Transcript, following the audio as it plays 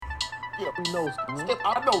Skip, we know Skip.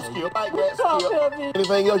 I know Skip. Like that, Skip.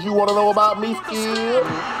 Anything else you want to know about me, Skip?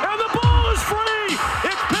 And the ball is free.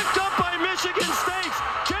 It's picked up by Michigan State.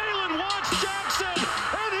 Jalen Watts Jackson,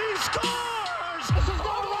 and he scores. This is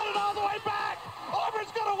going to run it all the way back.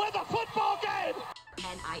 Auburn's going to win the football game.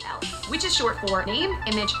 NIL, which is short for Name,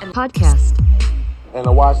 Image, and Podcast. And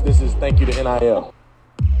to watch this is thank you to NIL.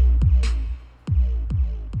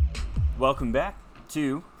 Welcome back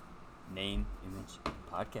to Name, Image,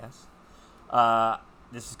 Podcast.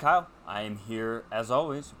 This is Kyle. I am here, as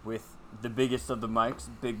always, with the biggest of the mics,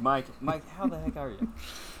 Big Mike. Mike, how the heck are you?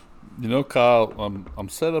 You know, Kyle, I'm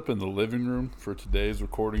set up in the living room for today's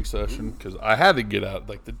recording session because I had to get out.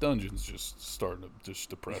 Like, the dungeon's just starting to just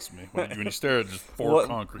depress me when you stare at just four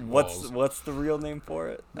concrete walls. What's the real name for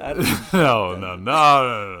it? No.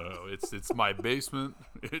 It's my basement.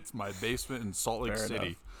 It's my basement in Salt Lake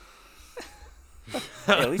City.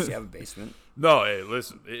 Hey, at least you have a basement. No, hey,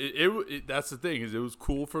 listen. It that's the thing is it was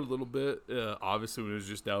cool for a little bit. Obviously, when it was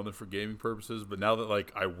just down there for gaming purposes, but now that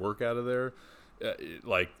like I work out of there,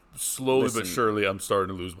 slowly but surely, I'm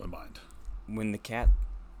starting to lose my mind. When the cat,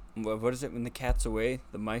 what is it? When the cat's away,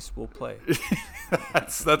 the mice will play.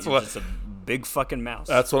 that's what. It's a big fucking mouse.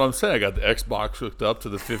 That's what I'm saying. I got the Xbox hooked up to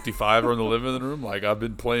the 55 in the living room. Like I've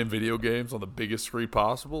been playing video games on the biggest screen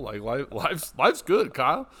possible. Like life's good,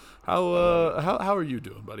 Kyle. How are you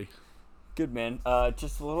doing, buddy? Good, man.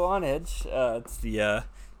 Just a little on edge. It's the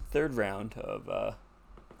third round of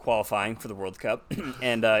qualifying for the World Cup,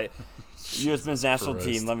 and U.S. men's national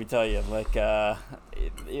team. Let me tell you, like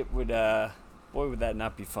it would. Boy, would that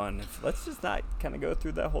not be fun. Let's just not kind of go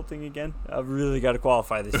through that whole thing again. I've really got to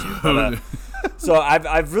qualify this year. But, so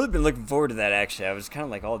I've really been looking forward to that, actually. I was kind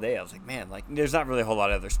of like all day. I was like, man, like there's not really a whole lot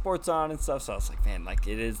of other sports on and stuff. So I was like, man, like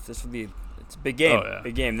this would be – it's a big game. Oh, yeah.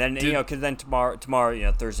 Big game. Then, because then tomorrow,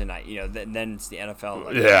 Thursday night, then it's the NFL.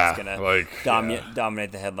 Like, it's going to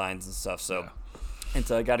dominate the headlines and stuff. So. Yeah. And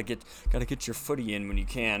so I gotta get your footy in when you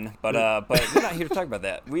can, but we're not here to talk about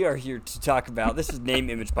that. We are here to talk about this is Name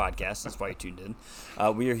Image Podcast. That's why you tuned in.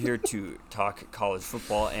 We are here to talk college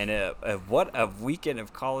football, and what a weekend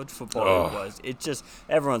of college football it was. It just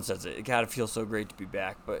everyone says it. It gotta feel so great to be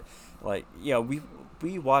back, but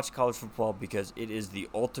we watch college football because it is the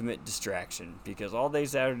ultimate distraction. Because all day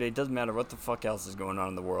Saturday, it doesn't matter what the fuck else is going on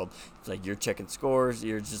in the world. It's like you're checking scores,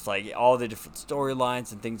 you're just like all the different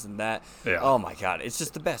storylines and things and that. Yeah. Oh my God, it's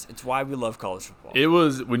just the best. It's why we love college football. It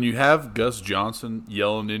was when you have Gus Johnson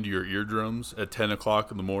yelling into your eardrums at 10 o'clock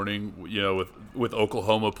in the morning, with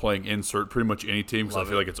Oklahoma playing insert pretty much any team because I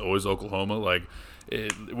feel like it's always Oklahoma. Like.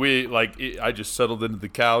 I just settled into the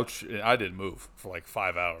couch and I didn't move for like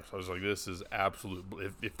 5 hours. I was like, this is absolute.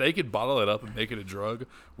 If they could bottle it up and make it a drug,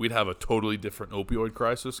 we'd have a totally different opioid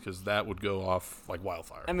crisis because that would go off like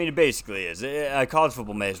wildfire. I mean, it basically is. College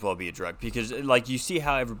football may as well be a drug because like you see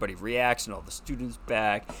how everybody reacts and all the students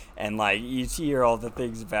back and like you hear all the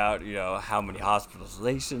things about how many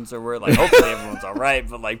hospitalizations there were. Like hopefully everyone's all right,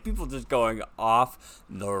 but like people just going off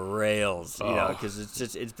the rails, because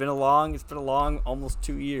it's been a long almost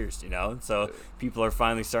 2 years, so people are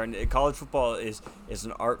finally starting to, college football is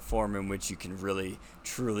an art form in which you can really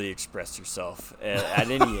truly express yourself at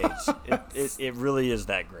any age. It really is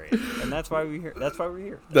that great, and that's why we're here. That's why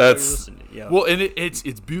we're listening. Well, and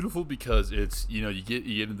it's beautiful because it's you get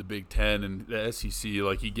into the Big Ten and the SEC,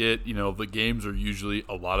 like you get the games are usually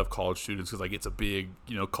a lot of college students because like it's a big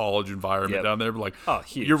college environment down there, but like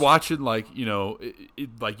huge. You're watching like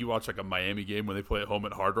like you watch like a Miami game when they play at home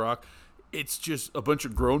at Hard Rock. It's just a bunch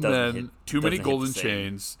of grown men, too many golden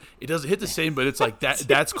chains. It doesn't hit the same, but it's like that.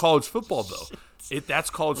 That's college football, though. That's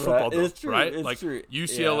college football, though, it's true. right? It's like true.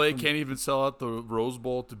 UCLA can't even sell out the Rose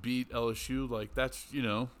Bowl to beat LSU. Like that's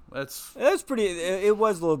that's pretty. It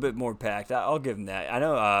was a little bit more packed. I'll give them that. I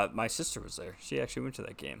know my sister was there. She actually went to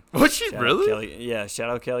that game. Was she really? Kelly, yeah. Shout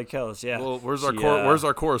out Kelly Kellis. Yeah. Well, where's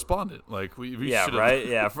our correspondent? Like we yeah, should've... right.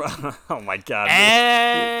 Yeah. Oh my God.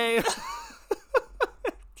 Hey.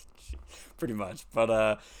 Pretty much,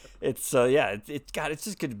 but it's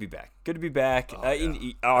just good to be back. Good to be back.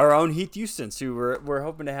 Our own Heath Eustace, who we're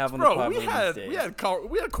hoping to have on the podcast.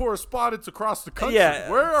 We had correspondents across the country. Yeah,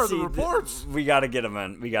 where are the reports? We got to get them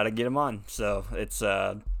on. We got to get them on. So it's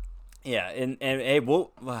and hey,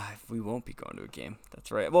 we won't be going to a game. That's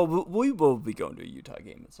right. Well, we will be going to a Utah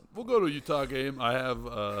game at some point. We'll go to a Utah game. I have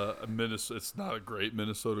a Minnesota. It's not a great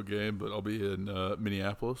Minnesota game, but I'll be in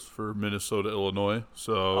Minneapolis for Minnesota, Illinois.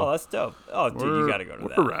 So that's dope. Oh, dude, you got to go to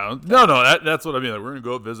that. We're around. No, that's what I mean. Like, we're gonna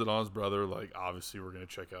go visit On's brother. Like, obviously, we're gonna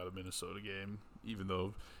check out a Minnesota game, even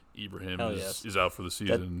though Ibrahim is out for the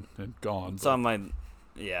season and gone. It's on my.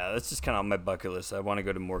 Yeah, that's just kind of on my bucket list. I want to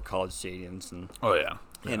go to more college stadiums. And oh, yeah.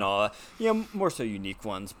 and all, more so unique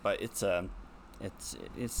ones. But it's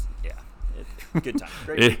good time,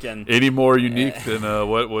 great weekend. Any more unique than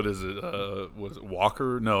what is it? Was it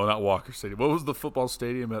Walker? No, not Walker Stadium. What was the football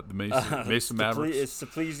stadium at the Mason Mavericks? It's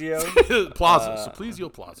Saplizio Plaza,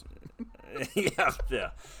 Saplizio Plaza.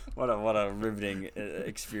 yeah. What a riveting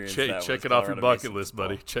experience. Check it off your bucket list,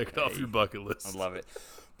 buddy. Check it off your bucket list. I love it.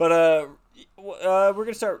 But we're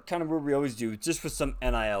gonna start kind of where we always do, just with some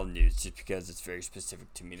NIL news, just because it's very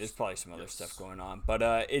specific to me. There's probably some other stuff going on, but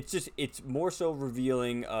it's more so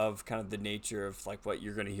revealing of kind of the nature of like what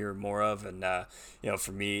you're gonna hear more of. And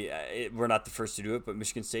for me, we're not the first to do it, but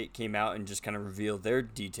Michigan State came out and just kind of revealed their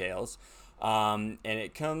details. And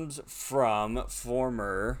it comes from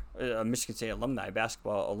former Michigan State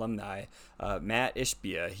basketball alumni, Matt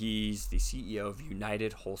Ishbia. He's the CEO of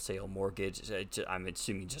United Wholesale Mortgage. I'm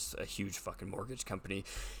assuming just a huge fucking mortgage company.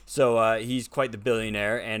 So he's quite the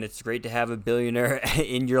billionaire, and it's great to have a billionaire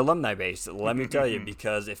in your alumni base. Let me tell you,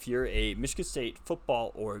 because if you're a Michigan State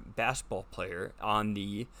football or basketball player on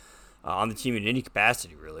the team in any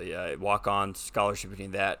capacity, really, walk-on, scholarship, any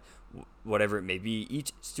of that, whatever it may be,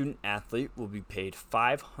 each student athlete will be paid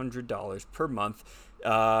 $500 per month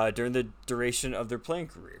during the duration of their playing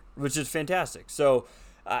career, which is fantastic. So,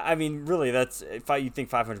 I mean, really, that's, if you think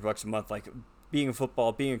 $500 a month, like being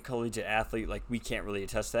a collegiate athlete, like we can't really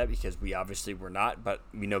attest to that because we obviously were not, but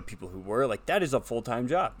we know people who were. Like, that is a full-time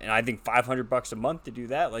job, and I think $500 a month to do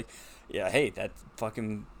that, like, yeah, hey, that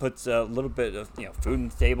fucking puts a little bit of food on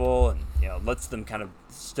the table, and lets them kind of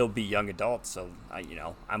still be young adults. So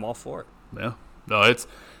I'm all for it. Yeah, no,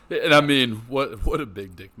 and I mean, what a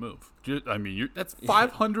big dick move. I mean, that's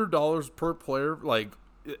 $500 per player. Like,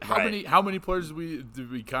 how many players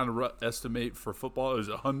did we kind of estimate for football? Is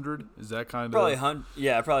it 100? Is that kind of probably 100?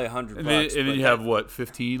 Yeah, probably $100. And then you have what,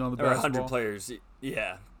 15 on the basketball? 100 players.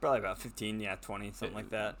 Yeah, probably about 15. Yeah, 20, something like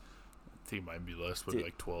that. I think it might be less, maybe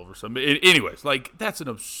like 12 or something. Anyways, like, that's an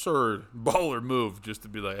absurd baller move just to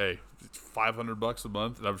be like, hey, it's $500 a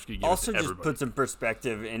month, and I'm just gonna give also it to everybody. Just puts in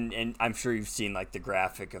perspective, and I'm sure you've seen like the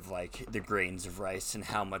graphic of like the grains of rice and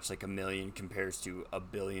how much like a million compares to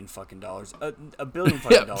 $1 billion fucking dollars. $1 billion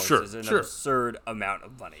fucking dollars is an absurd amount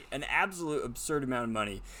of money, an absolute absurd amount of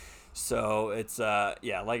money. So it's like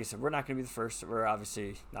I said, we're not going to be the first. We're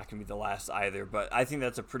obviously not going to be the last either. But I think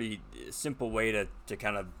that's a pretty simple way to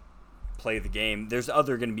kind of play the game. There's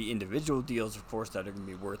going to be individual deals, of course, that are going to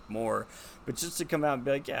be worth more, but just to come out and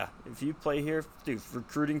be like, yeah, if you play here, dude,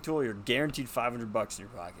 recruiting tool, you're guaranteed $500 in your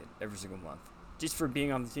pocket every single month just for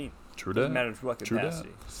being on the team. True that. Doesn't matter what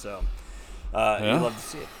capacity. So you love to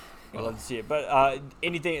see it. You love to see it. But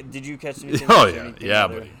anything? Did you catch anything? Yeah,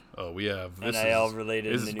 buddy. Oh, we have NIL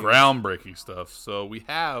related. This is groundbreaking stuff. So we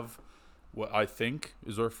have what I think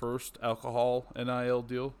is our first alcohol NIL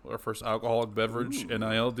deal, our first alcoholic beverage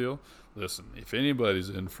NIL deal. Listen, if anybody's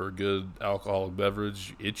in for a good alcoholic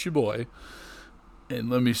beverage, it's your boy. And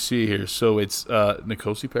let me see here. So it's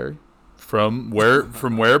N'Kosi Perry from where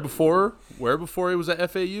before? Where before he was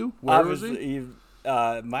at FAU? Where was he?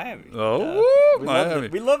 Miami. Miami.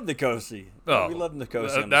 We love N'Kosi. Oh, we love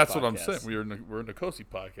N'Kosi. That's what I'm saying. We're a N'Kosi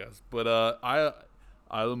podcast. But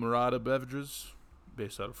Isla Mirada Beverages,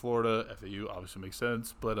 based out of Florida. FAU obviously makes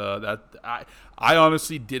sense, but I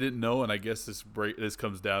honestly didn't know, and I guess this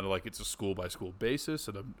comes down to like it's a school by school basis,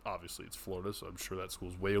 and obviously it's Florida, so I'm sure that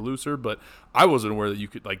school's way looser. But I wasn't aware that you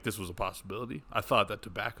could this was a possibility. I thought that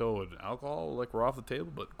tobacco and alcohol were off the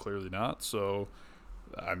table, but clearly not. So,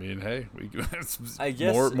 I mean, hey, I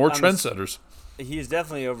guess more trendsetters. He's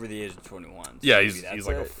definitely over the age of 21. So yeah, he's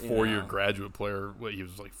like a 4-year graduate player. He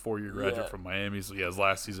was like 4-year graduate from Miami. So his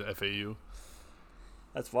last season at FAU.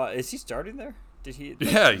 That's why. Is he starting there? Did he?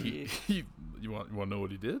 Yeah. You want to know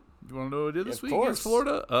what he did? You want to know what he did this week against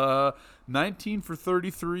Florida? 19 for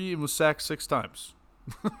 33 and was sacked 6 times.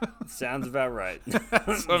 Sounds about right.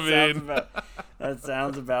 That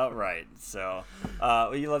sounds about right. So,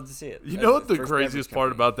 you love to see it. You know what the craziest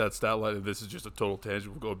part about that stat line? And this is just a total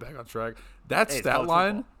tangent. We're going back on track. That stat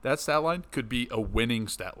line could be a winning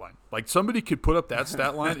stat line. Like somebody could put up that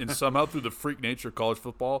stat line, and somehow through the freak nature of college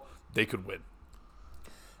football, they could win.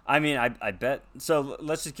 I mean, I bet. So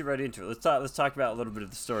let's just get right into it. Let's talk about a little bit of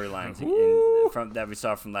the storylines that we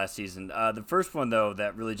saw from last season. The first one though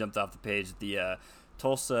that really jumped off the page, the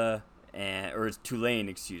Tulane, and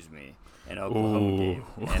Oklahoma game.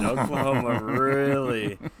 And Oklahoma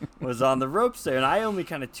really was on the ropes there. And I only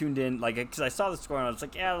kind of tuned in, because I saw the score and I was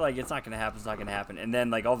like, yeah, it's not going to happen. And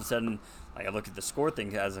then, all of a sudden, I look at the score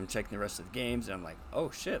thing as I'm checking the rest of the games, and I'm like,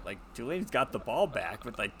 oh, shit, Tulane's got the ball back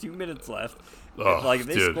with, 2 minutes left. If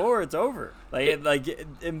they score, it's over.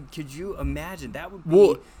 Could you imagine? That would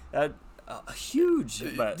be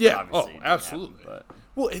huge. But Yeah. obviously Oh, it didn't absolutely. happen,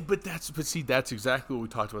 Well, but see, that's exactly what we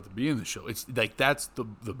talked about at the beginning of the show. It's like that's the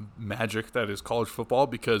magic that is college football,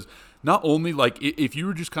 because not only like if you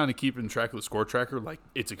were just kind of keeping track of the score tracker, like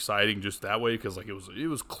it's exciting just that way because like it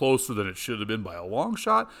was closer than it should have been by a long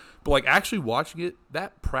shot. But like actually watching it,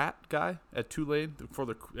 that Pratt guy at Tulane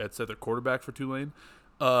that's at the quarterback for Tulane,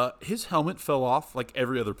 his helmet fell off like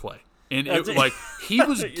every other play, and like he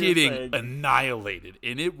was getting annihilated,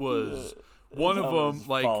 and it was. One of them,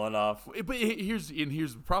 like, falling off. But here's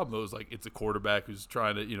the problem though: is like it's a quarterback who's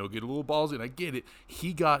trying to get a little ballsy, and I get it.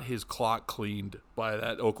 He got his clock cleaned by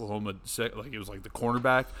that Oklahoma like it was like the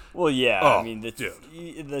cornerback. Well, yeah, Oh, I mean the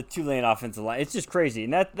dude. Tulane offensive line, it's just crazy,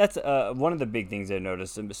 and that's one of the big things I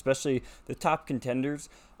noticed, and especially the top contenders.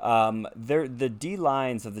 They're the D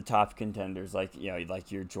lines of the top contenders, like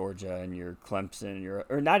like your Georgia and your Clemson,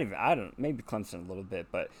 or not even maybe Clemson a little bit,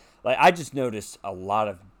 but like I just noticed a lot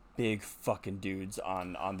of big fucking dudes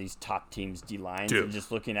on these top teams' D lines, and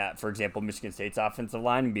just looking at, for example, Michigan State's offensive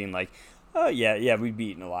line and being like, oh yeah, we'd be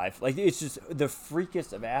eaten alive. Like it's just the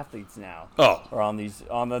freakest of athletes now are on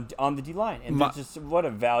the D line, and it's just what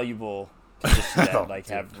a valuable position to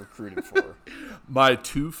have recruited for. My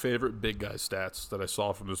two favorite big guy stats that I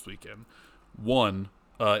saw from this weekend. One,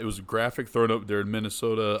 it was a graphic thrown up there in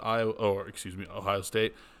Ohio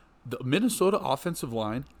State. The Minnesota offensive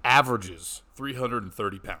line averages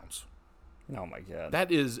 330 pounds. Oh, my God.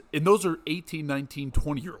 That is, and those are 18, 19,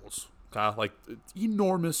 20-year-olds, Kyle, like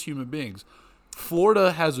enormous human beings.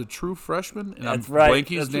 Florida has a true freshman, and I'm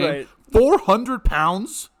blanking his name, 400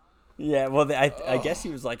 pounds. Yeah, well, I guess he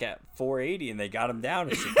was like at 480, and they got him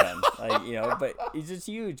down a shit ton. But he's just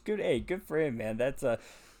huge. Good for him, man. That's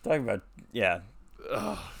talking about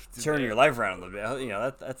turning your life around a little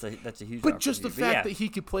bit. That's a huge. But just the fact that he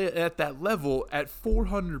could play at that level at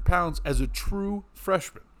 400 pounds as a true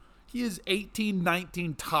freshman. He is 18,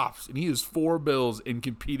 19 tops, and he is 4 bills in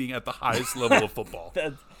competing at the highest level of football.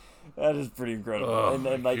 That is pretty incredible. Oh, and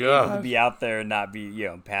then able to be out there and not be,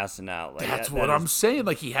 passing out. Like that's what I'm saying.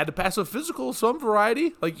 Like he had to pass a physical of some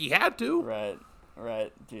variety. Like he had to.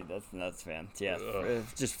 Right. Dude, that's nuts, man. Yeah,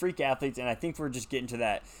 just freak athletes, and I think we're just getting to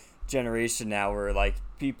that generation now where like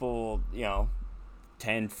people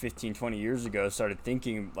 10, 15, 20 years ago started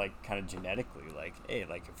thinking like kind of genetically like, hey,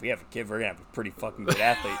 like if we have a kid we're gonna have a pretty fucking good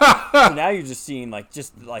athlete. So now you're just seeing like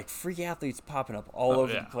freak athletes popping up all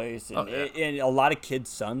over the place, and a lot of kids'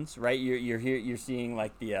 sons, right? You're seeing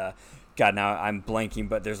like the God, now I'm blanking,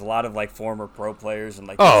 but there's a lot of like former pro players and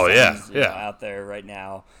like sons, out there right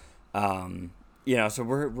now. So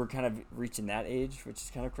we're kind of reaching that age, which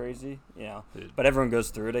is kind of crazy, But everyone goes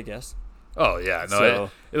through it, I guess. Oh yeah, no.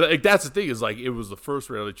 Like that's the thing is like it was the first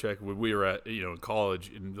reality check when we were at in college,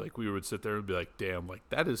 and like we would sit there and be like, damn, like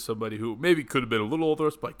that is somebody who maybe could have been a little older,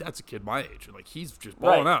 but like that's a kid my age, and like he's just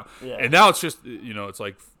balling out. Yeah. And now it's just it's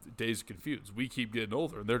like days confused. We keep getting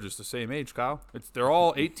older, and they're just the same age, Kyle. They're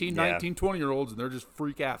all 18, 19, 20-year-olds, and they're just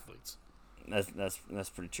freak athletes. That's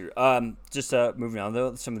pretty true. Just moving on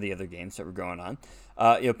though, some of the other games that were going on.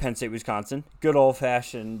 Penn State, Wisconsin, good old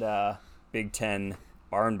fashioned Big Ten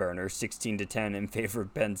barn burner, 16-10 in favor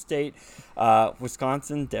of Penn State.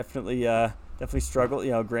 Wisconsin definitely struggled.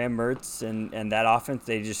 Graham Mertz and that offense,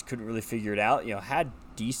 they just couldn't really figure it out. Had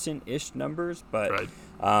decent-ish numbers, but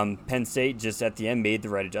Penn State just at the end made the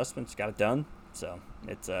right adjustments, got it done. So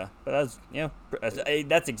it's but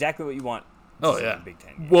that's exactly what you want. Oh yeah. Big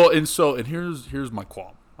Ten game. Well, and here's my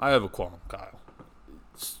qualm. I have a qualm, Kyle.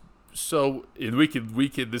 So and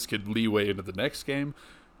this could leeway into the next game.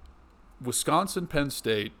 Wisconsin, Penn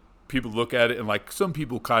State, people look at it and like some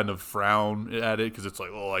people kind of frown at it because it's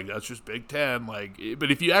like, oh, like that's just Big Ten. Like,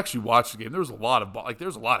 but if you actually watch the game, there's a lot of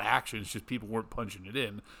action. It's just people weren't punching it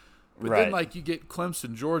in. But then like you get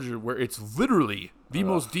Clemson, Georgia, where it's literally the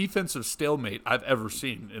most defensive stalemate I've ever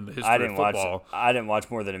seen in the history of football. I didn't watch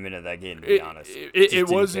more than a minute of that game, to be honest.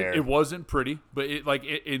 It wasn't pretty, but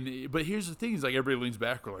but here's the thing: is like everybody leans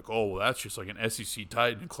back, or like, oh, well, that's just like an SEC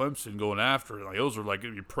Titan and Clemson going after it. Like those are like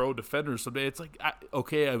your pro defenders someday. It's like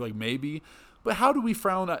okay, like maybe. But how do we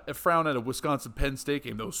frown at a Wisconsin Penn State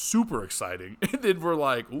game that was super exciting, and then we're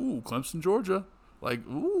like, ooh, Clemson, Georgia, like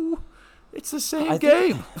ooh, it's the same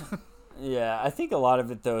game. Yeah, I think a lot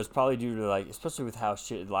of it, though, is probably due to, like, especially with how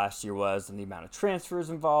shit last year was and the amount of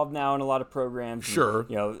transfers involved now in a lot of programs. Sure.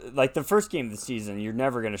 And, like, the first game of the season, you're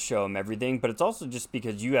never going to show them everything, but it's also just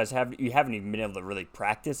because you haven't even been able to really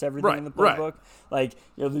practice everything in the playbook. Like,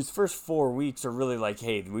 these first 4 weeks are really like,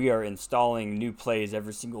 hey, we are installing new plays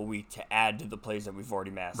every single week to add to the plays that we've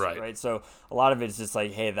already mastered, right? So a lot of it is just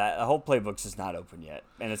like, hey, that the whole playbook's just not open yet.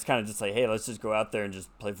 And it's kind of just like, hey, let's just go out there and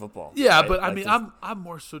just play football. Yeah, right? but I mean, I'm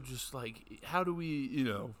more so just like, like, how do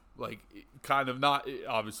we, like, kind of not,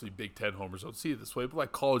 obviously Big Ten homers don't see it this way, but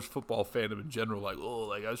like college football fandom in general, like, oh,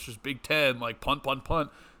 like, that's just Big Ten, like, punt.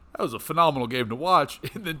 That was a phenomenal game to watch.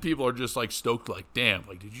 And then people are just like stoked, like, damn,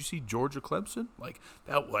 like, did you see Georgia Clemson? Like,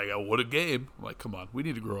 what a game. I'm like, come on, we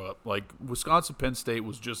need to grow up. Like, Wisconsin Penn State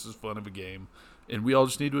was just as fun of a game, and we all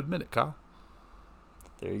just need to admit it, Kyle.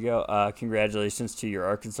 There you go. Congratulations to your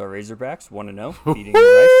Arkansas Razorbacks, 1-0, beating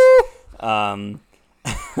the Rice.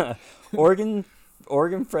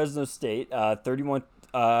 Oregon Fresno State,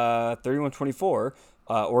 31-24.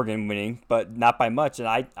 Oregon winning, but not by much. And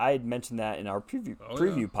I had mentioned that in our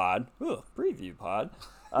preview pod. That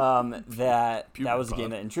was a game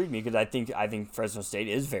that intrigued me because I think Fresno State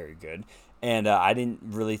is very good. And I didn't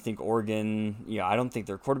really think Oregon, I don't think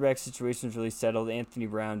their quarterback situation is really settled. Anthony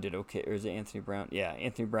Brown did okay. Or is it Anthony Brown? Yeah,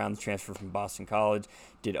 Anthony Brown, the transfer from Boston College,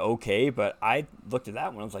 did okay. But I looked at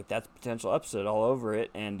that one. I was like, that's potential upset all over it.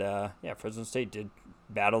 And, Fresno State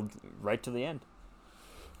battled right to the end.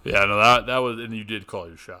 Yeah, no, that was, and you did call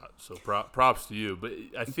your shot. So props to you. But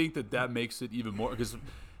I think that makes it even more, because,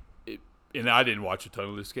 and I didn't watch a ton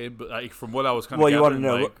of this game, but from what I was kind of gathering,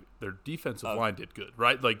 like, their defensive line did good,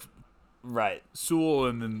 right? Like, right, Sewell,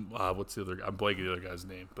 and then what's the other? I'm blanking the other guy's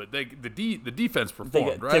name, but the defense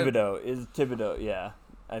performed, right? Thibodeau, yeah,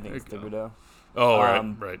 I think it's Thibodeau. Oh,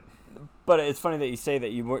 right. But it's funny that you say that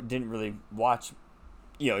you didn't really watch.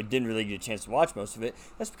 Didn't really get a chance to watch most of it.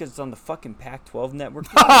 That's because it's on the fucking Pac-12 network.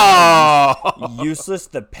 Useless.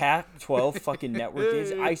 The Pac-12 fucking network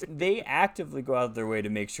is. They actively go out of their way to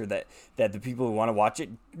make sure that the people who want to watch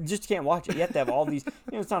it just can't watch it. You have to have all these.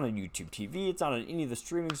 It's not on YouTube TV. It's not on any of the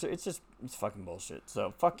streaming. So it's fucking bullshit.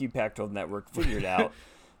 So fuck you, Pac-12 network. Figure it out.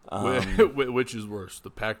 Which is worse,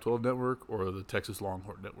 the Pac-12 network or the Texas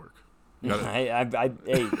Longhorn network? Hey, at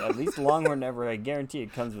least the Longhorn Network, I guarantee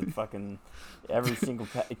it comes with fucking every single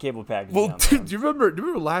cable package. Well, do you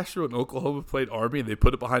remember last year when Oklahoma played Army and they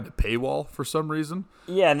put it behind a paywall for some reason?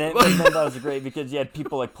 Yeah, and then that was great because you had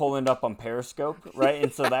people like pulling it up on Periscope, right?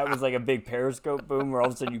 And so that was like a big Periscope boom where all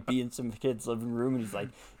of a sudden you'd be in some kid's living room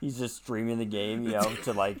and he's just streaming the game,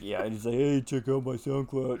 to like, and he's like, hey, check out my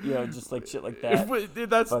SoundCloud, just like shit like that.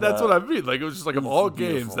 That's what I mean. Like, it was just like, of all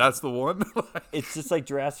games, that's the one. It's just like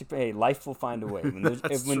Jurassic. Hey, life will find a way.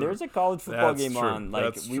 When there's a college football game on,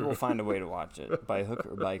 like, we will find a way to watch it by hook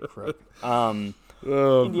or by crook.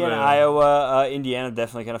 Indiana, Iowa. Indiana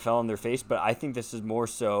definitely kind of fell on their face, but I think this is more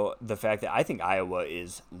so the fact that I think Iowa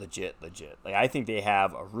is legit. Like, I think they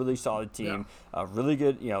have a really solid team, a really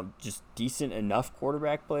good, just decent enough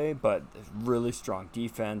quarterback play, but really strong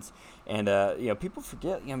defense. And people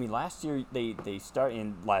forget. Last year they started,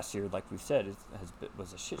 and last year, like we've said,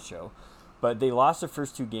 was a shit show. But they lost their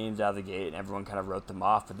first two games out of the gate, and everyone kind of wrote them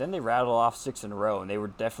off. But then they rattled off 6 in a row, and they were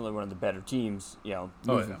definitely one of the better teams,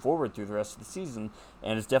 moving forward through the rest of the season.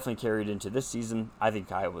 And it's definitely carried into this season. I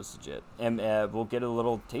think Iowa's legit, and we'll get a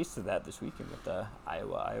little taste of that this weekend with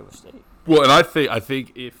Iowa State. Well, and I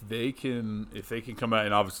think if they can come out,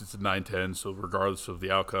 and obviously it's a 9-10, so regardless of the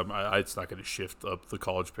outcome, it's not going to shift up the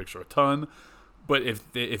college picture a ton. But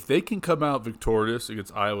if they can come out victorious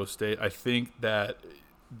against Iowa State, I think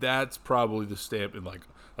that's probably the stamp in like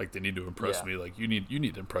they need to impress me. Like, you need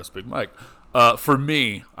to impress Big Mike. For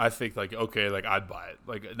me, I think okay, I'd buy it.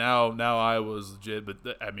 Like, now Iowa's legit, but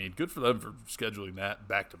good for them for scheduling that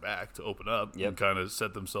back to back to open up and kind of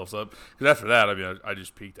set themselves up. Because after that, I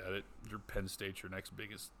just peeked at it. Your Penn State's your next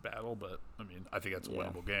biggest battle, but I think that's a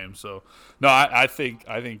winnable game. So no, I think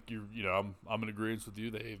you're I'm in agreement with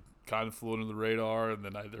you. They've kind of flew under the radar, and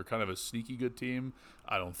then they're kind of a sneaky good team.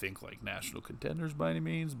 I don't think like national contenders by any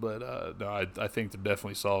means, but no, I think they're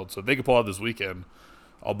definitely solid. So if they can pull out this weekend,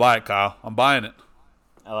 I'll buy it, Kyle. I'm buying it.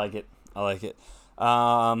 I like it.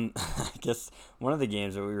 I guess one of the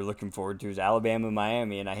games that we were looking forward to is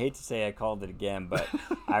Alabama-Miami, and I hate to say I called it again, but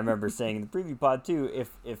I remember saying in the preview pod too,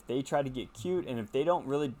 if they try to get cute and if they don't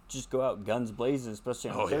really just go out guns blazing, especially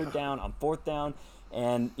on third down, on fourth down,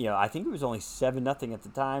 and I think it was only 7-0 at the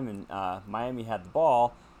time, and Miami had the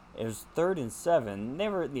ball. It was 3rd and 7. They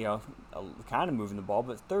were, kind of moving the ball,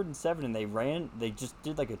 but 3rd and 7, and they just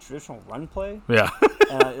did like a traditional run play. Yeah.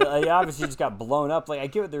 And they obviously just got blown up. Like, I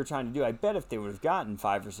get what they were trying to do. I bet if they would have gotten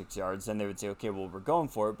 5 or 6 yards, then they would say, okay, well, we're going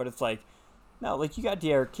for it. But it's like, no, like, you got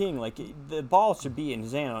D'Eriq King. Like, the ball should be in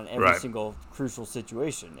his hand on every single crucial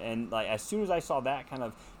situation. And, like, as soon as I saw that kind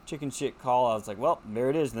of chicken shit call, I was like, well, there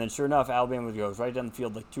it is. And then sure enough, Alabama goes right down the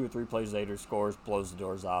field like 2 or 3 plays later, scores, blows the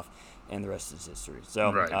doors off, and the rest is history.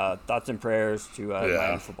 So thoughts and prayers to the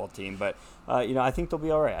Miami football team. But, I think they'll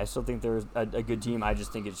be all right. I still think they're a good team. I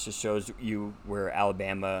just think it just shows you where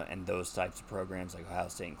Alabama and those types of programs like Ohio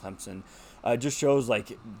State and Clemson Just shows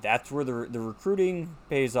like that's where the recruiting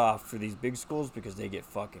pays off for these big schools because they get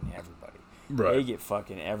fucking everybody. Right. They get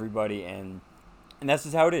fucking everybody, and that's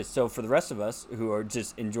just how it is. So for the rest of us who are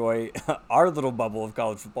just enjoy our little bubble of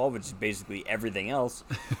college football, which is basically everything else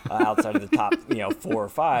outside of the top, 4 or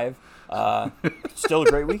 5, still a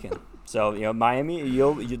great weekend. So Miami,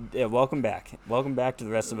 welcome back to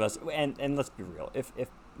the rest of us. And let's be real, if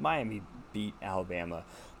Miami beat Alabama,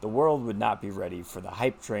 the world would not be ready for the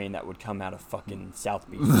hype train that would come out of fucking South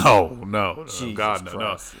Beach. No, Jesus God, no.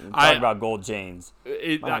 Christ. Talk about Gold James.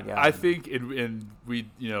 I think, and we,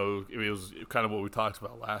 it was kind of what we talked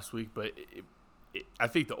about last week, but I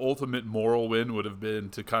think the ultimate moral win would have been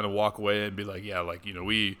to kind of walk away and be like, yeah, like,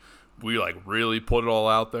 we like really put it all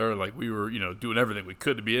out there, like we were, doing everything we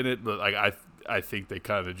could to be in it, but like I think they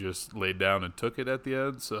kind of just laid down and took it at the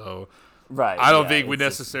end, so. Right. I don't think we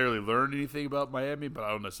necessarily learned anything about Miami, but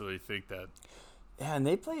I don't necessarily think that. Yeah, and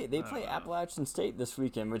they play Appalachian State this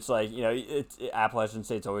weekend, which Appalachian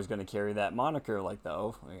State's always going to carry that moniker, like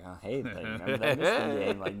hey, remember that Michigan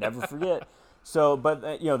game, like never forget. So, but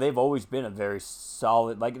they've always been a very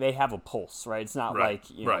solid, like they have a pulse, right? It's not like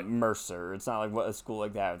Mercer. It's not like what a school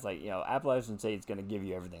like that. It's like Appalachian State's going to give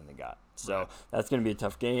you everything they got. So that's going to be a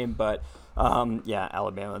tough game. But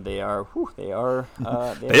Alabama, they are who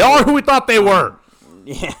we thought they were.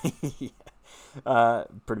 Yeah,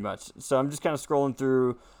 pretty much. So I'm just kind of scrolling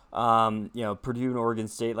through. Purdue and Oregon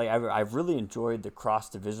State. Like I've really enjoyed the cross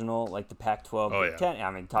divisional, like the Pac-12, Big Ten.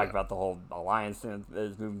 I mean, talk about the whole alliance thing that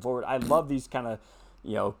is moving forward. I love these kind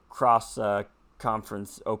of cross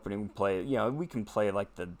conference opening play. We can play like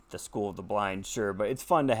the school of the blind, sure, but it's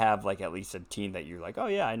fun to have like at least a team that you're like, oh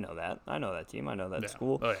yeah, I know that team, I know that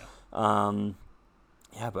school. Oh yeah.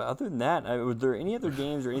 Yeah, but other than that, were there any other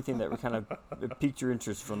games or anything that were kind of piqued your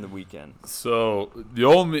interest from the weekend? So the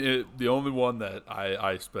only one that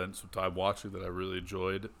I spent some time watching that I really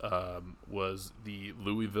enjoyed was the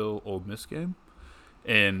Louisville Ole Miss game.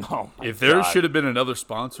 And if there should have been another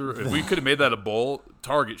sponsor, if we could have made that a bowl,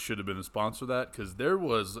 Target should have been a sponsor of that, because there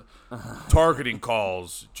was targeting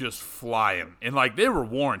calls just flying. And, like, they were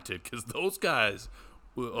warranted because those guys –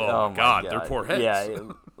 oh my God, their poor heads. Yeah,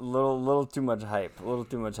 little too much hype. A little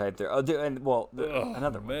too much hype there. Oh, dude, and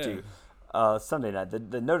another one too. Sunday night,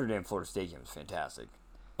 the Notre Dame Florida State game was fantastic.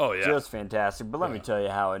 Oh yeah, just fantastic. But let me tell you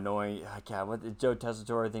how annoying. God, what Joe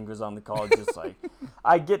Tessitore I think was on the call. Just like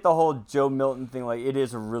I get the whole Joe Milton thing. Like it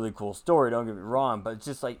is a really cool story. Don't get me wrong, but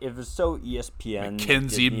just like it was so ESPN.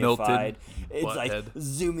 Mackenzie Milton. It's like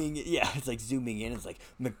zooming. Yeah, it's like zooming in. It's like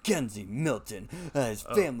Mackenzie Milton. His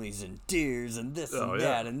family's in tears and this and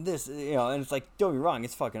that and this. And it's like don't get me wrong.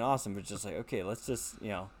 It's fucking awesome. But it's just like okay, let's just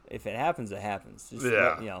if it happens, it happens. Just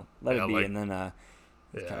let it be, and then.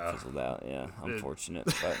 It kind of fizzled out, unfortunate.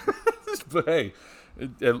 But hey,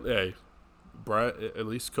 Brian, at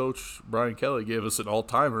least Coach Brian Kelly gave us an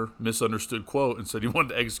all-timer misunderstood quote and said he wanted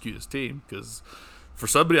to execute his team. Because for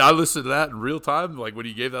somebody, I listened to that in real time, like when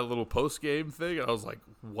he gave that little post-game thing, and I was like,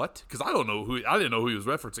 what? Because I didn't know who he was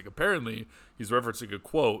referencing. Apparently, he's referencing a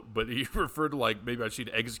quote, but he referred to like maybe I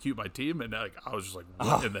should execute my team, and like I was just like,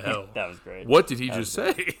 what in the hell? That was great. What did he just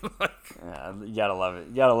say? You gotta love it.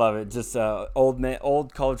 You gotta love it. Just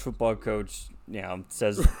old college football coach,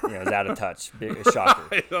 says is out of touch.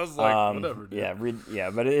 Shocker. I was like, whatever.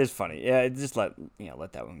 Dude. But it is funny. Yeah, just let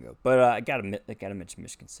that one go. But I gotta mention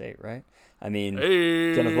Michigan State, right? I mean,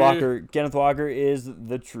 Kenneth Walker is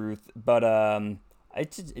the truth, but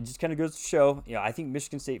it just kind of goes to show, I think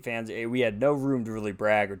Michigan State fans, we had no room to really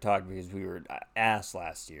brag or talk because we were ass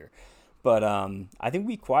last year. But I think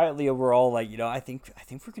we quietly overall, I think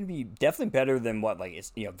we're going to be definitely better than what,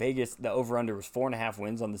 Vegas, the over-under was 4.5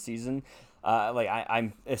 wins on the season.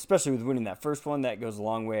 I'm especially with winning that first one, that goes a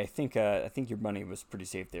long way. I think your money was pretty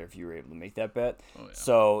safe there if you were able to make that bet. Oh, yeah.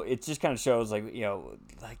 So it just kind of shows,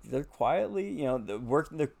 they're quietly,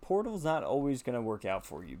 the portal's not always going to work out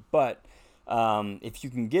for you. But if you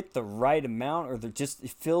can get the right amount or just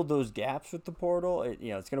fill those gaps with the portal, it's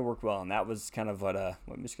going to work well. And that was kind of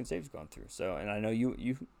what Michigan State's gone through. So, and I know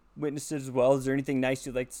you witnessed it as well. Is there anything nice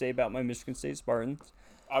you'd like to say about my Michigan State Spartans?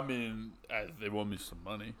 I mean, they won me some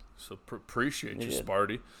money, so appreciate you,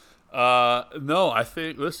 Sparty. No, I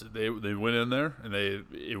think they went in there and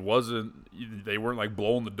they weren't like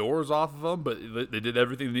blowing the doors off of them, but they did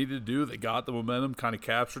everything they needed to do. They got the momentum, kind of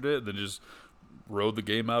captured it, and then just rode the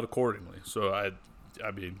game out accordingly. So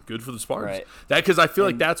I mean, good for the Spartans. Right. Because I feel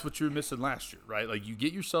like that's what you were missing last year, right? Like you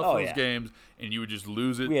get yourself those games and you would just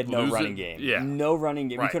lose it. We had no running game. Yeah, no running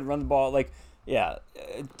game. Right. We couldn't run the ball.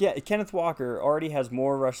 Kenneth Walker already has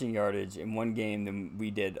more rushing yardage in one game than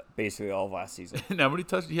we did basically all of last season. Now,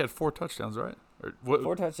 he had 4 touchdowns, right? Or what?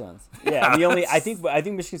 4 touchdowns. Yeah, and I think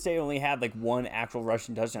Michigan State only had like 1 actual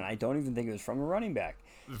rushing touchdown. I don't even think it was from a running back.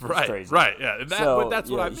 Right, crazy. right, yeah. And So, but that's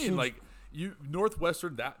what yeah, I mean. huge- Like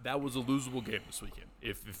Northwestern, that was a losable game this weekend.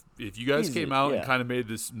 If you guys Easy, came out yeah. and kind of made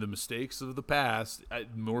the mistakes of the past,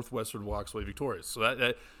 Northwestern walks away victorious. So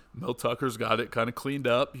that Mel Tucker's got it kind of cleaned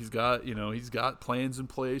up. He's got plans in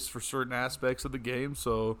place for certain aspects of the game.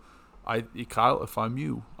 So Kyle, if I'm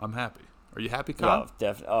you, I'm happy. Are you happy, Kyle?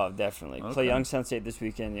 Definitely. Okay. Play Youngstown State this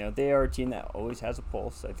weekend. They are a team that always has a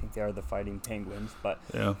pulse. I think they are the Fighting Penguins. But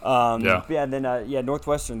Yeah. but then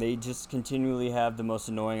Northwestern, they just continually have the most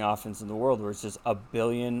annoying offense in the world, where it's just a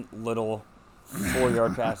billion little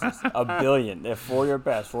 4-yard passes. A billion. They're 4-yard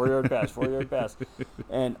pass, 4-yard pass, 4-yard pass.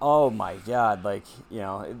 And, oh, my God,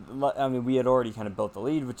 we had already kind of built the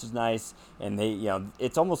lead, which is nice. And they,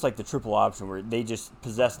 it's almost like the triple option where they just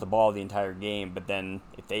possess the ball the entire game. But then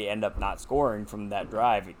if they end up not scoring from that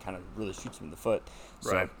drive, it kind of really shoots them in the foot.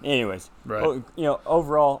 So, Right. anyways, Right.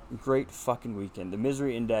 overall, great fucking weekend. The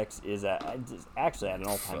misery index is actually at an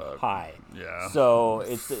all-time high. Yeah. So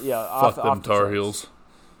it's Fuck them off the Tar charts. Heels.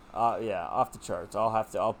 Off the charts.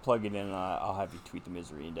 I'll plug it in. And I'll have you tweet the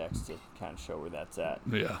misery index to kind of show where that's at.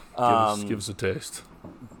 Yeah. Give us a taste.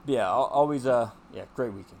 Yeah, always.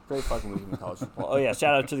 Great weekend. Great fucking weekend in college football. Oh yeah,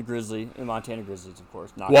 shout out to the Montana Grizzlies, of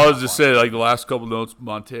course. Well, I was just saying, like the last couple notes,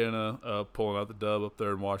 Montana pulling out the dub up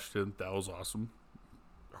there in Washington. That was awesome.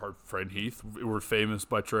 Our friend Heath, we're famous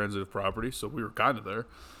by transitive property, so we were kind of there.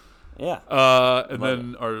 Yeah. And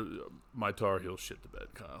then my Tar Heels shit to bed,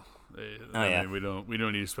 Kyle. I mean, we don't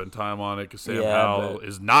need to spend time on it because Sam Howell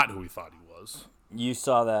is not who we thought he was. You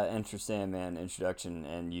saw that Enter Sandman introduction,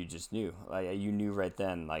 and you just knew. You knew right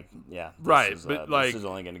then. This is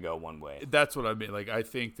only going to go one way. That's what I mean. Like, I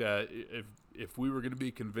think that if we were going to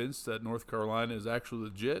be convinced that North Carolina is actually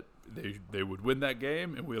legit, they would win that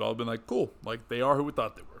game, and we'd all been like, cool. Like, they are who we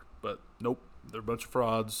thought they were. But nope, they're a bunch of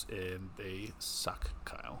frauds, and they suck,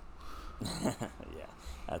 Kyle. Yeah,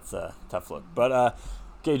 that's a tough look. But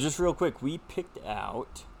okay, just real quick, we picked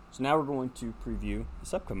out. So now we're going to preview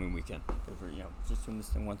this upcoming weekend. We're just doing this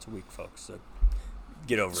thing once a week, folks. So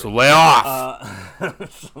get over it. So lay off.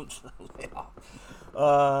 Lay off.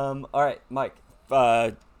 All right, Mike.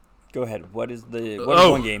 Go ahead. What is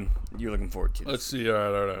one game you're looking forward to? Let's see.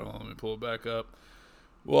 All right. Let me pull it back up.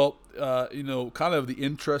 Well, kind of the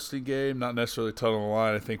interesting game, not necessarily a ton on the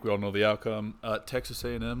line. I think we all know the outcome. Texas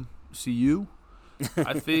A&M, CU.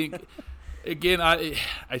 I think, again, I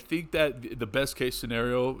think that the best case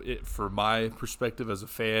scenario, for my perspective as a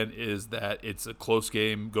fan, is that it's a close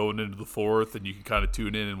game going into the fourth, and you can kind of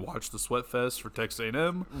tune in and watch the sweat fest for Texas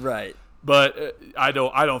A&M. Right. But I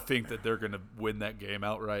don't think that they're going to win that game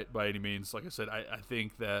outright by any means. Like I said, I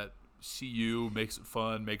think that CU makes it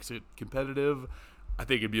fun, makes it competitive. I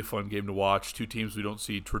think it'd be a fun game to watch. Two teams we don't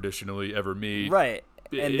see traditionally ever meet. Right.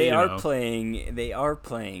 And they are playing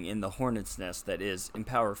in the Hornets' nest that is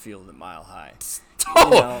Empower Field at Mile High.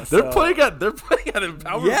 They're playing at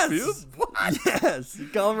Empower Field? What? Yes.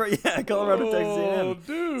 Colorado, Texas A&M. Oh,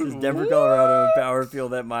 dude. It's Denver, Colorado, Empower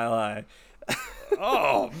Field at Mile High.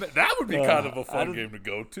 Oh, man, that would be kind of a fun game to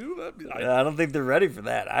go to. I don't think they're ready for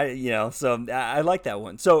that. So I like that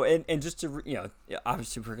one. So and just to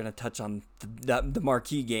obviously we're gonna touch on the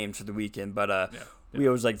marquee games for the weekend, but we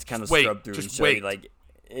always like to kind of scrub through and show you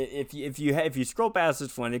if you scroll past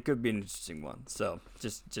this one, it could be an interesting one. So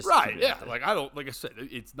just right, yeah. Like I said,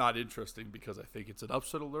 it's not interesting because I think it's an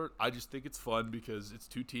upset alert. I just think it's fun because it's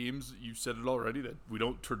two teams. You said it already that we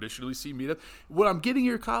don't traditionally see meet up. What I'm getting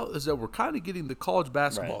here, Kyle, is that we're kind of getting the college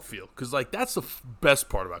basketball feel because that's the best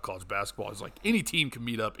part about college basketball is any team can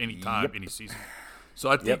meet up anytime, any season. So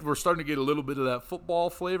I think we're starting to get a little bit of that football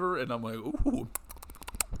flavor, and I'm like, ooh,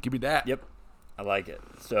 give me that. Yep, I like it.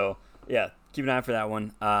 So yeah. Keep an eye for that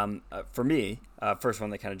one. For me, first one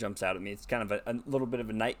that kind of jumps out at me, it's kind of a little bit of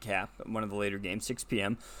a nightcap, one of the later games, 6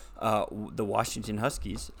 p.m. The Washington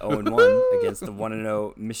Huskies, 0-1 against the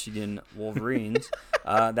 1-0 Michigan Wolverines.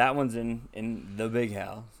 That one's in the big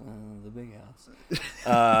house.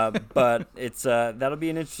 But it's that'll be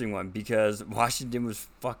an interesting one because Washington was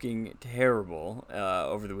fucking terrible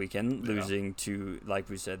over the weekend, losing to, like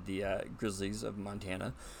we said, the Grizzlies of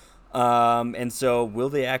Montana. And so will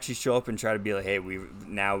they actually show up and try to be like, hey, we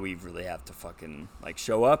really have to fucking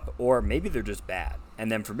show up, or maybe they're just bad. And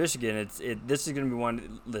then for Michigan, this is going to be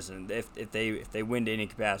one. Listen, if they win to any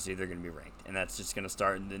capacity, they're going to be ranked, and that's just going to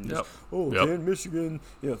start. And then can Michigan?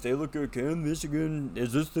 If they look good, can Michigan?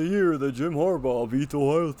 Is this the year that Jim Harbaugh beat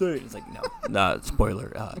Ohio State? It's like no,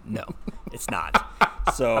 spoiler, no, it's not.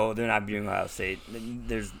 So they're not beating Ohio State.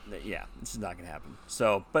 This is not going to happen.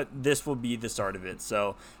 So, but this will be the start of it.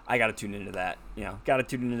 So I got to tune into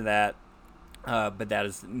that. But that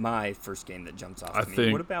is my first game that jumps off to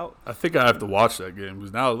me. What about? I think I have to watch that game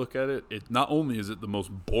because now I look at it. It not only is it the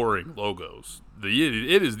most boring logos,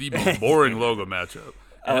 it is the most boring logo matchup.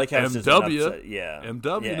 I like how it's just an upset. Yeah.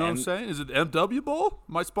 MW. You know what I'm saying? Is it the MW Bowl?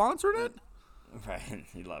 Am I sponsoring it? Right,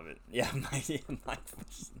 you love it. Yeah, it's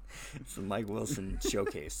the Mike Wilson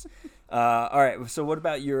showcase. All right, so what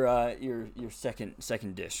about your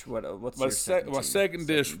second dish? What's my your second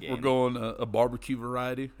dish? game? We're going a barbecue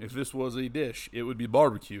variety. If this was a dish, it would be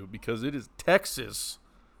barbecue because it is Texas,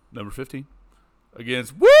 number 15,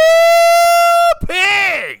 against Woo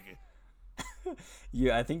Pig.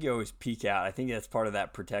 Yeah, I think you always peek out. I think that's part of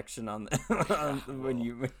that protection on when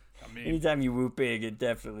you. Anytime you woo Pig, it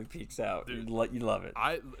definitely peeks out. Dude, you love it.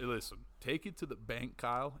 Listen. Take it to the bank,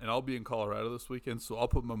 Kyle, and I'll be in Colorado this weekend, so I'll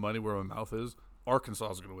put my money where my mouth is.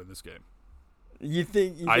 Arkansas is going to win this game. You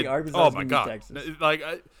think Arkansas is going to beat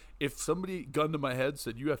Texas? If somebody, gun to my head,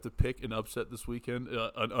 said you have to pick an upset this weekend,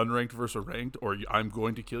 an unranked versus a ranked, or I'm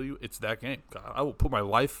going to kill you, it's that game. Kyle, I will put my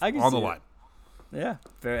life on the line. Yeah,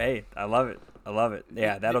 hey, I love it.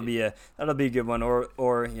 Yeah, that'll be a good one,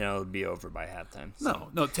 or it'll be over by halftime. So.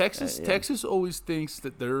 No, Texas always thinks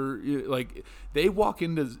that they're like they walk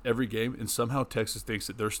into every game and somehow Texas thinks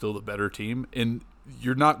that they're still the better team, and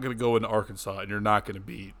you're not going to go into Arkansas and you're not going to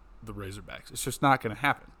beat the Razorbacks. It's just not going to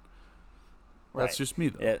happen. Right. That's just me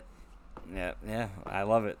though. Yeah, I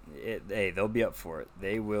love it. Hey, they'll be up for it.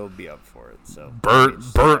 They will be up for it. So burnt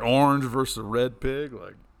orange versus a red pig,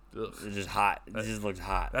 like. Ugh. It's just hot. It just looks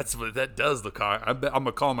hot. That's what that does look hot. I'm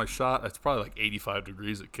gonna call my shot. It's probably like 85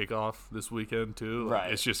 degrees at kickoff this weekend too. Like,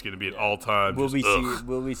 right. It's just gonna be an all time. Will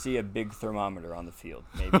we see a big thermometer on the field?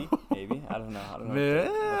 Maybe. I don't know.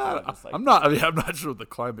 Man, I'm not sure what the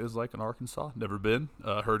climate is like in Arkansas. Never been.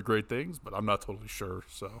 Heard great things, but I'm not totally sure.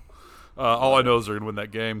 So. All I know is they're gonna win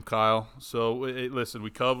that game, Kyle. So listen, we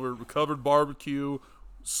covered barbecue,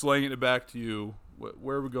 slinging it back to you.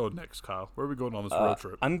 Where are we going next, Kyle? Where are we going on this road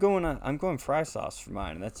trip? I'm going fry sauce for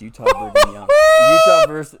mine, and that's Utah Brigham Young. Utah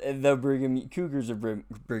versus the Cougars of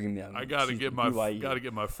Brigham Young. I gotta get my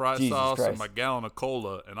fry sauce and my gallon of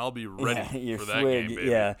cola, and I'll be ready for that game, baby.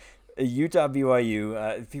 Yeah. Utah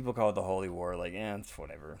BYU, people call it the Holy War. Like, it's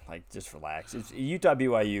whatever. Like, just relax. It's Utah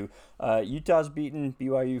BYU. Utah's beaten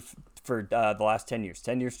BYU for the last 10 years,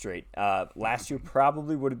 10 years straight. Last year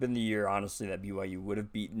probably would have been the year, honestly, that BYU would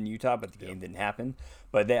have beaten Utah, but the game didn't happen.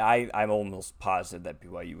 But I'm almost positive that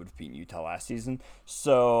BYU would have beaten Utah last season.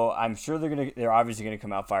 So I'm sure they're obviously gonna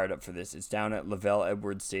come out fired up for this. It's down at Lavelle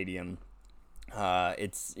Edwards Stadium.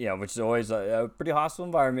 It's which is always a pretty hostile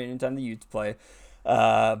environment anytime the Utes play.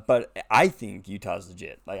 But I think Utah's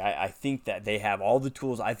legit. Like, I think that they have all the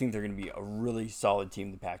tools. I think they're going to be a really solid team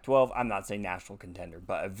in the Pac-12. I'm not saying national contender,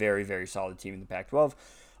 but a very, very solid team in the Pac-12.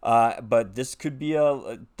 But this could be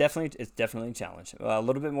definitely a challenge. A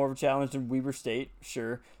little bit more of a challenge than Weber State,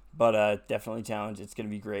 sure, but definitely a challenge. It's going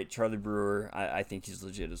to be great. Charlie Brewer, I think he's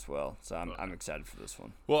legit as well. So I'm excited for this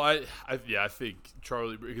one. Well, I think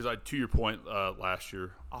Charlie, because to your point last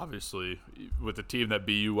year, obviously with the team that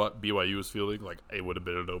BYU was fielding, like it would have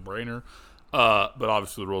been a no-brainer. But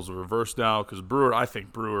obviously the roles are reversed now because I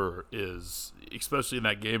think Brewer is, especially in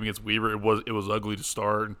that game against Weber, it was ugly to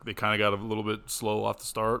start. They kind of got a little bit slow off the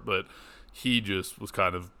start, but he just was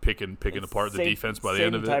kind of picking apart the defense by the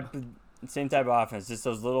end of it. Same type of offense, just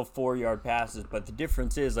those little 4-yard passes. But the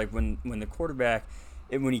difference is, like, when the quarterback,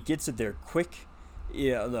 when he gets it there quick,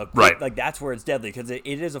 right, like that's where it's deadly because it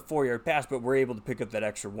is a 4-yard pass, but we're able to pick up that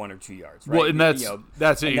extra 1 or 2 yards. Right? Well, and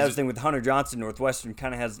that's the thing with Hunter Johnson. Northwestern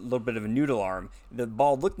kind of has a little bit of a noodle arm. The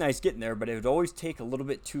ball looked nice getting there, but it would always take a little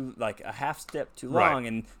bit too, like a half step too long,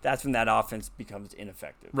 and that's when that offense becomes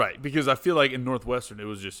ineffective. Right, because I feel like in Northwestern it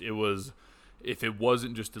was. If it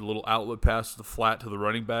wasn't just a little outlet pass to the flat to the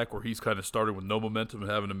running back where he's kind of starting with no momentum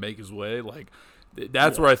and having to make his way, like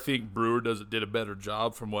that's where I think Brewer did a better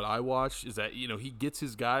job from what I watched is that, he gets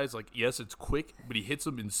his guys, like, yes, it's quick, but he hits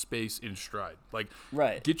them in space in stride. Like,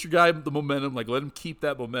 get your guy the momentum, like, let him keep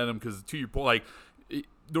that momentum because to your point, like,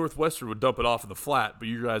 Northwestern would dump it off in the flat, but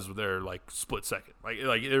you guys were there, like, split second.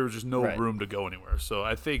 Like there was just no room to go anywhere. So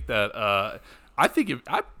I think that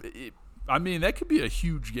that could be a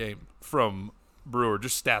huge game from Brewer,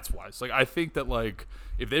 just stats-wise. Like, I think that, like,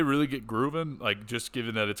 if they really get grooving, like, just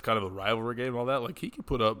given that it's kind of a rivalry game and all that, like, he could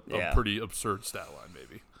put up a pretty absurd stat line,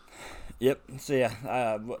 maybe. Yep. So,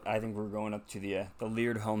 I think we're going up to the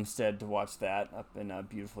Leard Homestead to watch that up in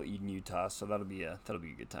beautiful Eden, Utah. So that'll be a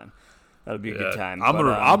good time. That'll be a good time.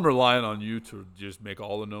 I'm relying on you to just make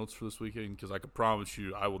all the notes for this weekend because I can promise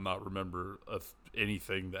you I will not remember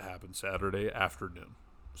anything that happened Saturday afternoon.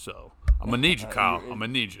 So I'm gonna need you, Kyle. I'm gonna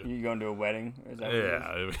need you. You going to a wedding? Is that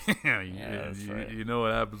you know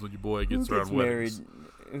what happens when your boy gets around weddings.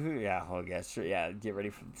 Yeah, well, I guess sure. Yeah, get ready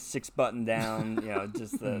for 6 button down.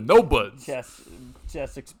 Just the no buttons,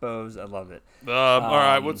 chest exposed. I love it. All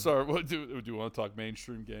right, what do you want to talk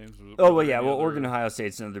mainstream games? Oregon Ohio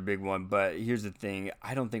State's another big one. But here's the thing: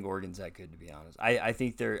 I don't think Oregon's that good, to be honest. I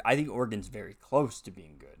think Oregon's very close to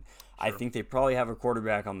being good. Sure. I think they probably have a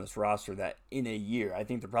quarterback on this roster that in a year, I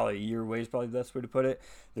think they're probably a year away is probably the best way to put it.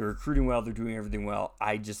 They're recruiting well. They're doing everything well.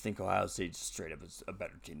 I just think Ohio State straight up is a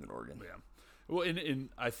better team than Oregon. Yeah. Well, and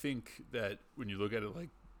I think that when you look at it, like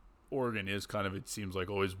Oregon is kind of, it seems like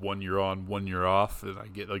always 1 year on, 1 year off. And I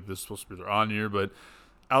get like this is supposed to be their on year, but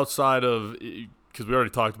outside of, because we already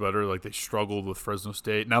talked about it, like they struggled with Fresno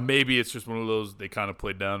State. Now maybe it's just one of those they kind of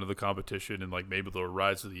played down to the competition and like maybe they'll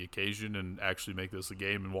rise to the occasion and actually make this a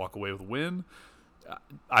game and walk away with a win.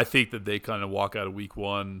 I think that they kind of walk out of week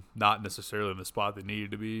one, not necessarily in the spot they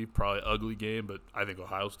needed to be. Probably an ugly game, but I think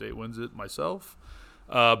Ohio State wins it myself.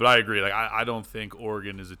 But I agree. Like I don't think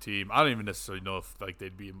Oregon is a team. I don't even necessarily know if like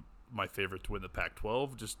they'd be my favorite to win the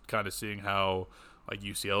Pac-12. Just kind of seeing how like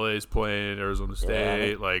UCLA is playing, Arizona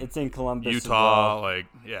State, like it's in Columbus, Utah, as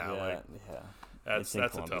well. Like that's a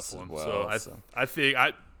tough one. Well, I think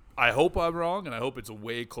I hope I'm wrong, and I hope it's a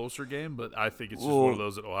way closer game. But I think it's just one of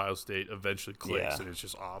those that Ohio State eventually clicks, and it's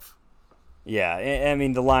just off. Yeah, I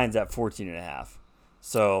mean the line's at 14.5.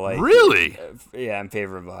 So like really, in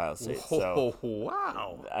favor of Ohio State. So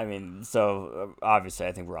wow. I mean, so obviously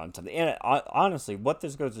I think we're on something. And honestly, what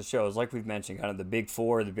this goes to show is, like we've mentioned, kind of the Big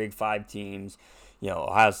Four, the Big Five teams.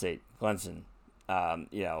 Ohio State, Clemson,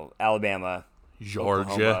 Alabama,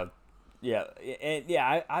 Georgia.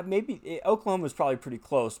 Oklahoma. I maybe Oklahoma's probably pretty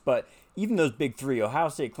close, but even those big three, Ohio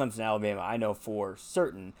State, Clemson, Alabama, I know for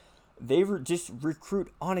certain they just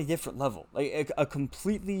recruit on a different level, like a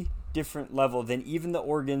completely different level than even the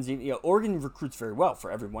Oregons. Oregon recruits very well for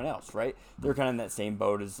everyone else, right? They're kind of in that same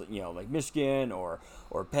boat as like Michigan or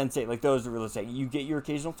Penn State. Like those are really saying you get your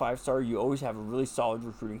occasional 5-star. You always have a really solid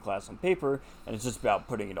recruiting class on paper, and it's just about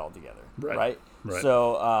putting it all together, right?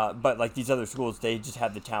 So, but like these other schools, they just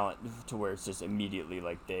have the talent to where it's just immediately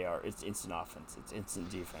like it's instant offense, it's instant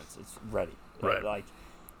defense, it's ready, right? Like.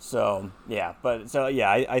 So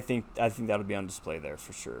I think that'll be on display there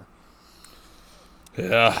for sure.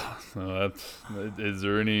 Yeah, is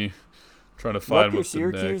there any trying to find what's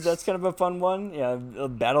Syracuse? next? That's kind of a fun one. Yeah, a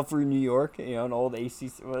battle for New York. An old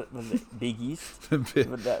ACC. What was it? Big East.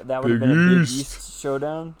 That would have been a Big East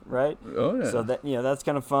showdown, right? Oh yeah. So that that's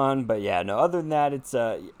kind of fun. But yeah, no. Other than that, it's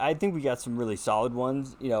I think we got some really solid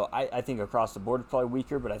ones. I think across the board it's probably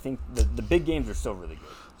weaker, but I think the big games are still really good.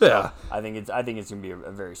 Yeah, so I think it's gonna be a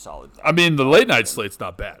very solid thing. I mean, the late night slate's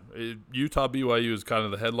not bad. Utah BYU is kind of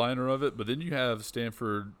the headliner of it, but then you have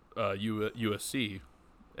Stanford USC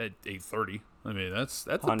at 8:30. I mean, that's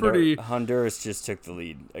a pretty. Honduras just took the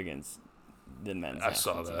lead against the men's. I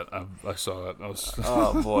saw that. I saw that.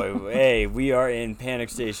 Oh boy! Hey, we are in panic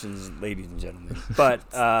stations, ladies and gentlemen. But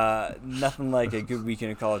nothing like a good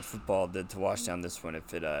weekend of college football to wash down this one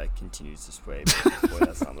if it continues this way. But, boy,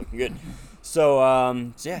 that's not looking good. So,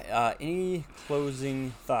 any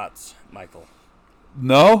closing thoughts, Michael?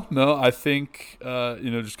 No. I think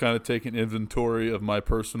just kind of taking inventory of my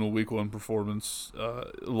personal week one performance. A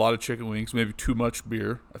lot of chicken wings, maybe too much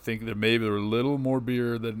beer. I think there were a little more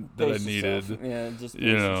beer than I needed. Yeah, just but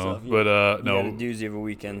no, got a doozy of a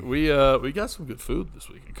weekend. We got some good food this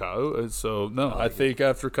weekend, Kyle. And so I think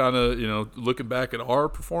after kind of looking back at our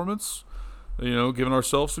performance, giving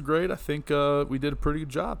ourselves a grade, I think we did a pretty good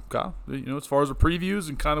job, Kyle. As far as the previews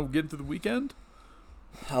and kind of getting through the weekend.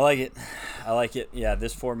 I like it. Yeah,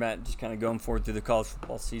 this format, just kind of going forward through the college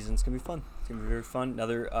football season, it's going to be fun. It's going to be very fun.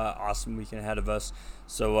 Another awesome weekend ahead of us.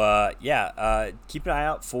 So, keep an eye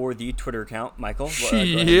out for the Twitter account, Michael.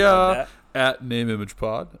 At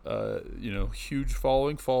NameImagePod. Huge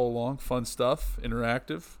following. Follow along. Fun stuff.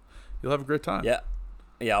 Interactive. You'll have a great time. Yeah,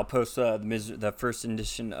 I'll post the first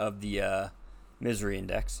edition of the Misery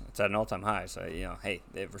Index. It's at an all-time high, so hey,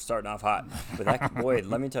 we're starting off hot. But that, boy,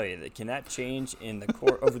 let me tell you, that cannot change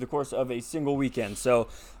over the course of a single weekend. So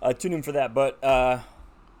tune in for that. But for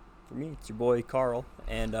me, it's your boy Carl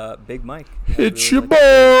and Big Mike. It's your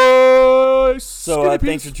boy. So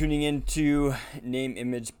thanks for tuning in to Name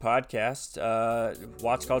Image Podcast.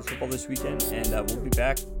 Watch college football this weekend, and we'll be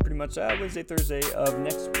back pretty much Wednesday, Thursday of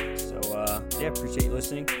next week. So appreciate you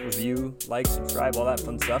listening. Review, like, subscribe, all that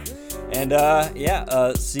fun stuff. And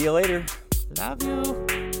see you later. Love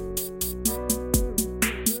you.